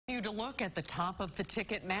To look at the top of the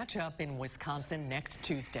ticket matchup in Wisconsin next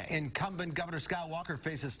Tuesday. Incumbent Governor Scott Walker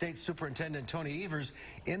faces State Superintendent Tony Evers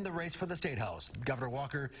in the race for the State House. Governor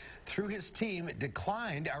Walker, through his team,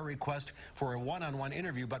 declined our request for a one-on-one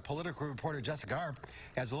interview, but political reporter Jessica Harp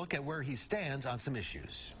has a look at where he stands on some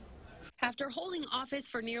issues. After holding office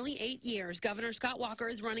for nearly 8 years, Governor Scott Walker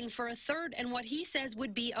is running for a third and what he says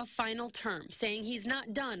would be a final term, saying he's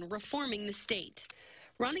not done reforming the state.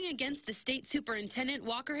 Running against the state superintendent,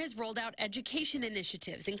 Walker has rolled out education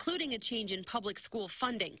initiatives, including a change in public school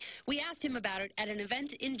funding. We asked him about it at an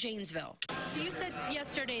event in Janesville. So you said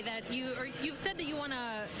yesterday that you've said that you want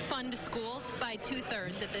to fund schools by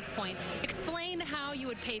 2/3 at this point. Explain how you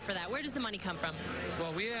would pay for that. Where does the money come from?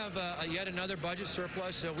 Well, we have yet another budget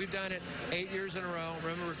surplus. So we've done it 8 years in a row.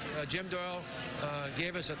 Remember, Jim Doyle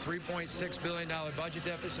gave us a $3.6 billion budget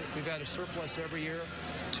deficit. We've had a surplus every year.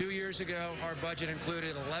 2 years ago, our budget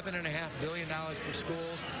included $11.5 billion for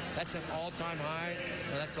schools. That's an all-time high.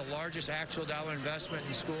 That's the largest actual dollar investment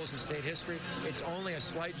in schools in state history. It's only a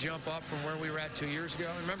slight jump up from where we were at 2 years ago.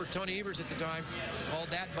 And remember, Tony Evers at the time called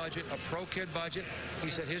that budget a pro-kid budget. He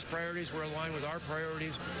said his priorities were aligned with our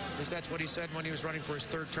priorities. At least that's what he said when he was running for his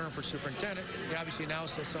third term for superintendent. He obviously now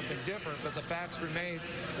says something different, but the facts remain.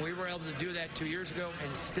 We were able to do that 2 years ago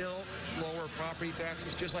and still lower property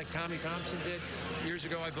taxes, just like Tommy Thompson did. Years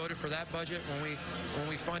ago, I voted for that budget when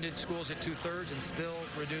we funded schools at 2/3 and still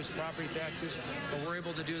reduced property taxes. But we're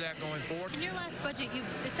able to do that going forward. In your last budget, you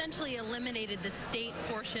essentially eliminated the state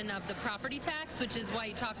portion of the property tax, which is why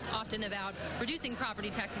you talk often about reducing property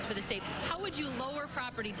taxes for the state. How would you lower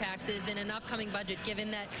property taxes in an upcoming budget,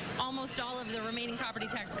 given that almost all of the remaining property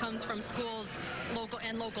tax comes from schools,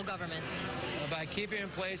 local governments? By keeping in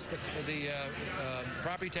place the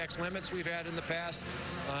property tax limits we've had in the past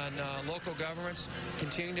on local governments,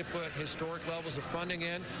 continuing to put historic levels of funding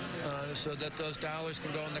in so that those dollars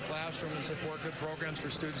can go in the classroom and support good programs for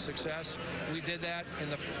student success. We did that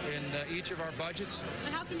in each of our budgets.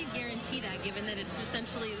 But how can you guarantee that, given that it's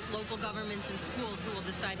essentially local governments and schools who will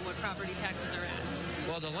decide what property taxes are at?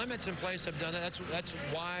 Well, the limits in place have done that. That's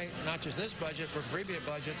why, not just this budget, but previous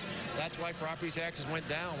budgets, that's why property taxes went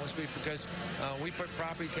down, was because we put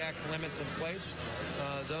property tax limits in place.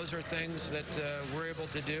 Those are things that we're able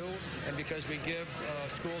to do, and because we give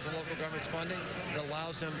schools and local governments funding, it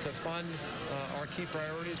allows them to fund our key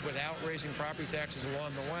priorities without raising property taxes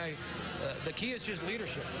along the way. The key is just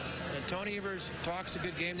leadership. And Tony Evers talks a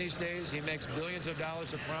good game these days. He makes billions of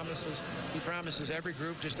dollars of promises. He promises every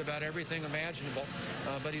group just about everything imaginable.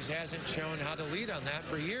 But he hasn't shown how to lead on that.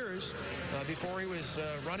 For years, before he was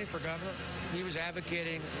running for governor, he was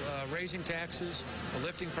advocating raising taxes,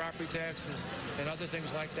 lifting property taxes, and other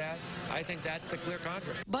things like that. I think that's the clear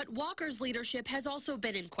contrast. But Walker's leadership has also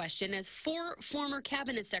been in question, as 4 former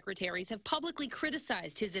cabinet secretaries have publicly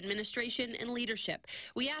criticized his administration and leadership.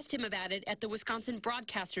 We asked him about it at the Wisconsin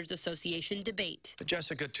Broadcasters Association debate.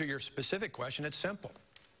 Jessica, to your specific question, it's simple.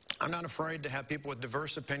 I'm not afraid to have people with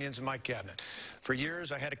diverse opinions in my cabinet. For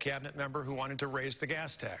years, I had a cabinet member who wanted to raise the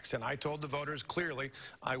gas tax, and I told the voters clearly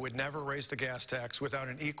I would never raise the gas tax without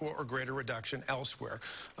an equal or greater reduction elsewhere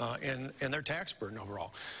in their tax burden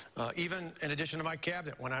overall. Even in addition to my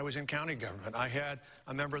cabinet, when I was in county government, I had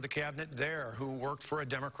a member of the cabinet there who worked for a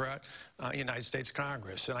Democrat in the United States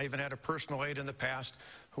Congress, and I even had a personal aide in the past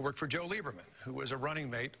who worked for Joe Lieberman, who was a running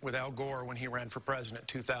mate with Al Gore when he ran for president in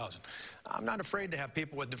 2000. I'm not afraid to have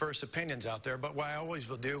people with diverse opinions out there, but what I always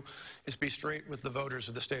will do is be straight with the voters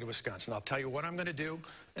of the state of Wisconsin. I'll tell you what I'm going to do,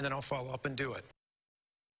 and then I'll follow up and do it.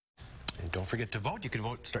 And don't forget to vote. You can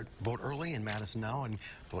vote early in Madison now and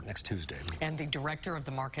vote next Tuesday. And the director of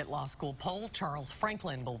the Marquette Law School poll, Charles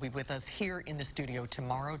Franklin, will be with us here in the studio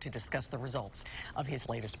tomorrow to discuss the results of his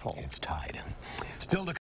latest poll. It's tied. Still to